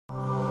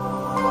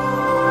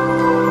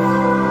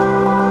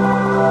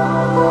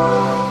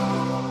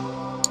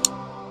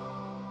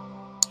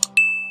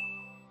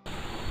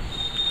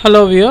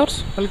Hello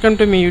viewers, welcome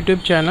to my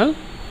YouTube channel.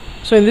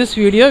 So in this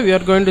video we are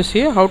going to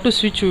see how to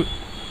switch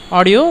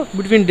audio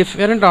between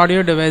different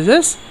audio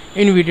devices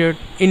in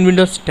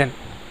Windows 10.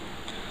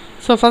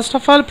 So first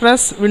of all,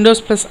 press Windows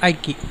plus I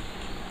key.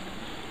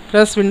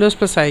 Press Windows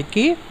plus I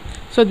key.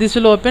 So this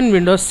will open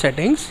Windows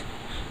settings.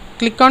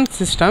 Click on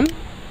System,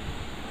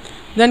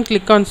 then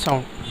click on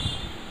Sound.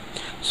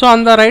 So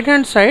on the right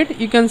hand side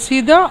you can see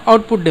the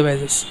output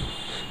devices.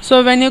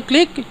 So when you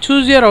click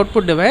choose your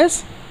output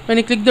device, when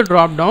you click the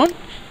drop down,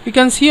 you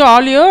can see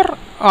all your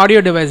audio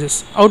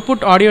devices,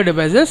 output audio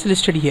devices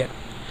listed here.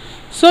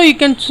 So you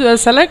can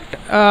select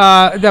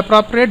the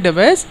appropriate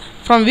device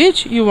from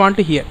which you want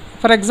to hear.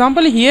 For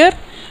example, here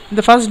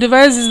the first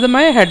device is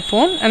my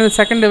headphone and the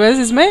second device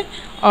is my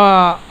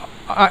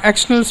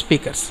external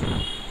speakers.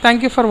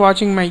 Thank you for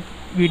watching my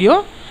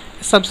video.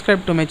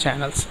 Subscribe to my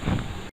channels.